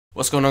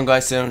What's going on,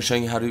 guys? Today I'm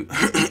showing you how to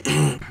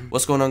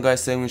What's going on,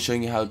 guys? Today I'm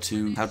showing you how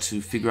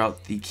to figure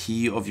out the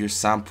key of your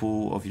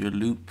sample of your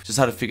loop, just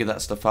how to figure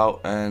that stuff out.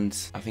 And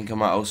I think I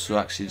might also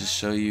actually just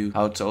show you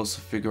how to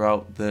also figure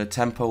out the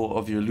tempo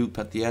of your loop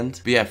at the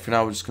end. But yeah, for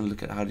now we're just gonna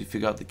look at how to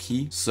figure out the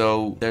key.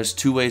 So there's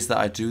two ways that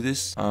I do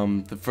this.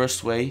 The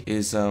first way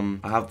is I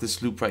have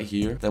this loop right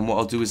here. Then what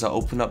I'll do is I'll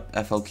open up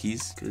FL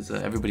keys, because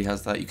everybody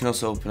has that. You can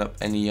also open up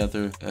any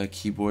other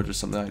keyboard or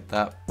something like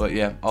that. But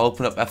yeah, I'll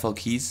open up FL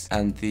keys,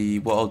 and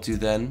what I'll do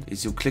then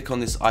is you'll click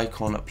on this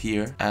icon up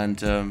here, and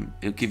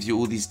it'll give you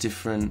all these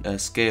different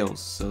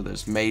scales. So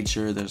there's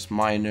major, there's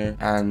minor,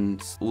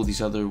 and all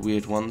these other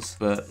weird ones.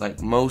 But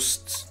like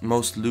most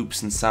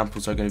loops and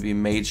samples are going to be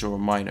major or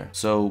minor.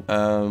 So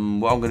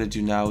what I'm going to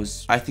do now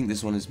is, I think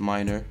this one is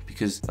minor,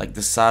 because like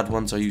the sad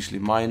ones are usually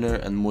minor,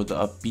 and more the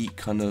upbeat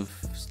kind of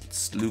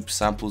loop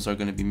samples are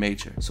going to be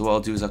major. So what I'll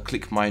do is I'll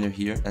click minor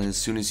here, and as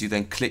soon as you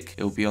then click,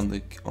 it'll be on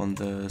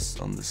the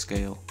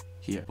scale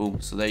here. Boom.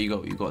 So there you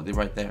go, you got it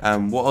right there.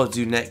 And what I'll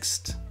do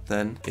next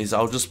then is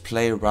I'll just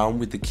play around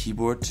with the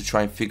keyboard to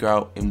try and figure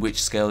out in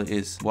which scale it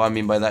is. What I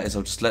mean by that is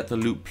I'll just let the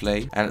loop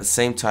play, and at the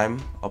same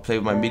time I'll play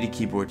with my MIDI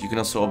keyboard. You can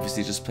also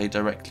obviously just play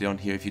directly on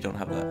here if you don't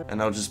have that,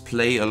 and I'll just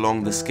play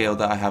along the scale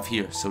that I have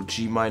here. So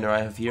G minor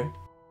I have here,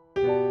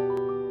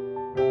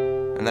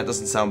 and that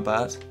doesn't sound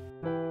bad.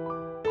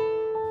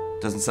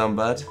 Doesn't sound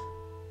bad.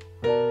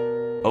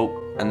 Oh,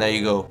 and there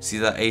you go. See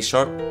that A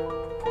sharp?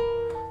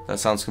 That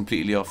sounds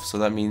completely off, so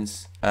that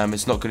means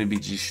it's not going to be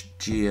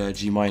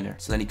G minor.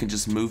 So then you can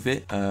just move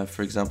it,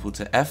 for example,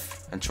 to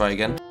F, and try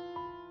again.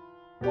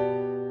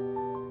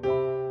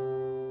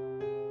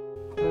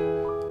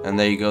 And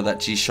there you go, that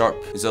G sharp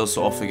is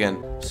also off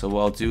again. So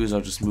what I'll do is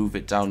I'll just move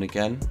it down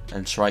again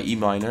and try E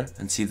minor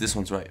and see if this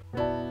one's right.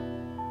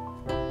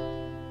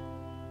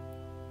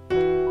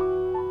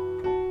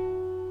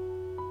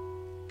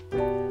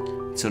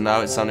 Until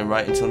now it's sounding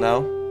right until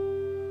now.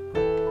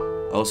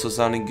 Also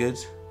sounding good.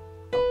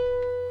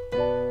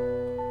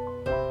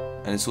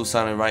 And it's all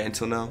sounding right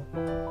until now,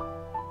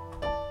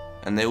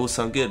 and they all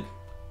sound good.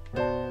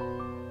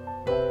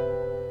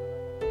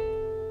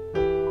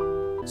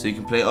 So you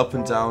can play up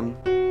and down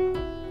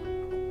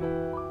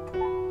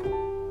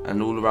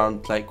and all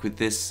around like with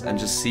this, and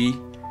just see,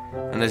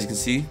 and as you can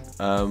see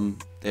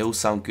they all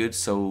sound good.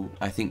 So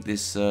I think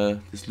this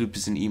loop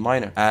is in E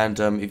minor. And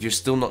if you're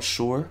still not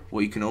sure, what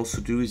you can also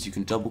do is you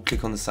can double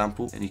click on the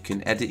sample, and you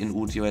can edit in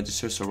audio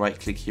editor. So right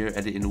click here,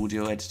 edit in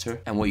audio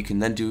editor, and what you can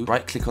then do,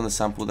 right click on the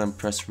sample, then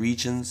press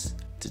regions,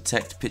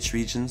 detect pitch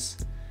regions,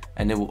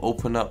 and it will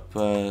open up,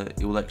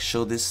 it will like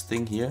show this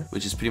thing here,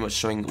 which is pretty much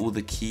showing all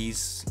the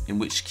keys, in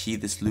which key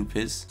this loop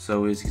is.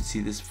 So as you can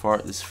see, this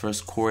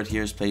first chord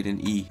here is played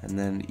in E, and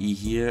then E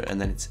here,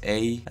 and then it's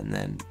A, and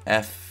then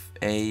F,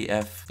 A,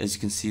 F. As you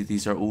can see,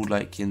 these are all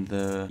like in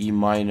the E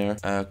minor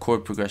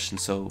chord progression.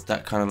 So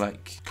that kind of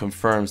like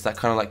confirms that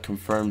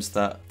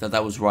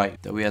that was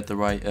right, that we had the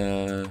right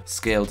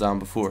scale down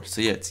before.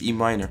 So yeah, it's E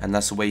minor, and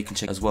that's the way you can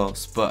check as well.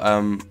 But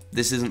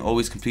this isn't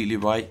always completely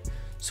right,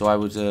 so I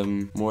would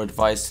more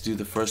advise to do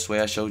the first way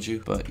I showed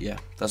you. But yeah,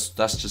 that's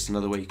just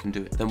another way you can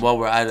do it. Then while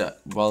we're at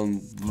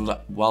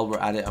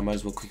it, I might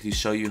as well quickly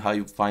show you how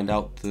you find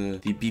out the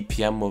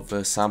BPM of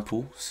a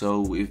sample.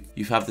 So if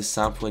you have this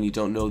sample and you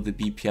don't know the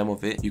BPM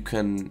of it, you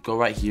can go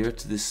right here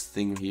to this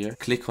thing here,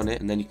 click on it,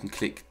 and then you can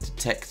click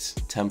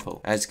detect tempo.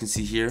 As you can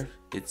see here,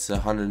 it's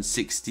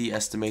 160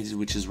 estimated,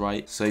 which is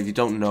right. So if you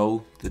don't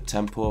know the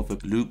tempo of a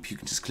loop, you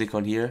can just click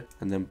on here,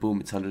 and then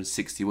boom, it's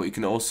 160. What you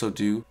can also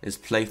do is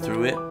play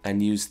through it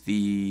and use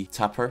the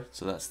tapper.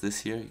 So that's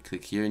this here. You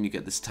click here and you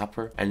get this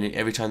tapper, and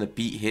every time the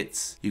beat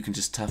hits, you can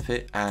just tap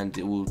it and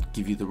it will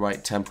give you the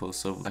right tempo.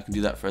 So I can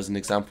do that as an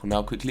example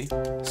now quickly.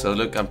 So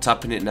look, I'm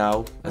tapping it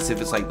now as if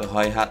it's like the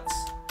hi-hats,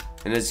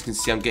 and as you can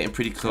see, I'm getting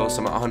pretty close.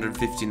 I'm at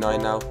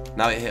 159 now.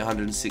 Now it hit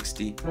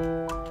 160.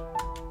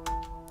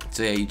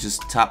 So yeah, you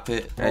just tap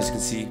it, as you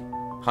can see,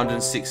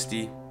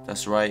 160.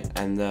 That's right.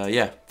 And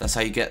yeah, that's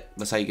how you get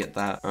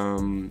that.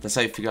 That's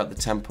how you figure out the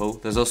tempo.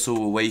 There's also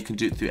a way you can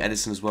do it through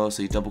Edison as well.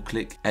 So you double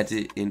click,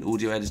 edit in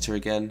audio editor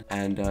again,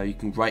 and you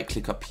can right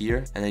click up here,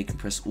 and then you can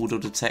press auto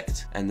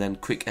detect, and then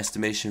quick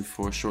estimation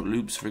for short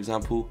loops, for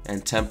example,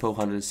 and tempo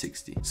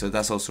 160. So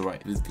that's also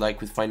right. Like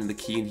with finding the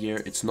key in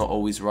here, it's not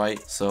always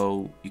right,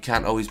 so you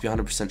can't always be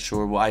 100%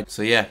 sure.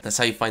 So yeah, that's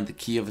how you find the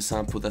key of a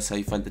sample. That's how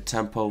you find the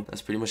tempo.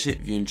 That's pretty much it.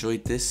 If you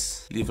enjoyed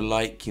this, leave a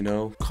like, you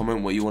know,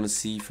 comment what you want to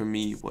see from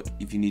me,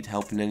 if you need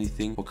help in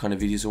anything, what kind of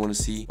videos you want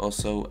to see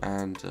also,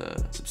 and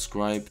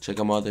subscribe, check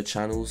out my other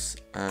channels,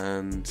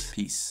 and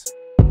peace.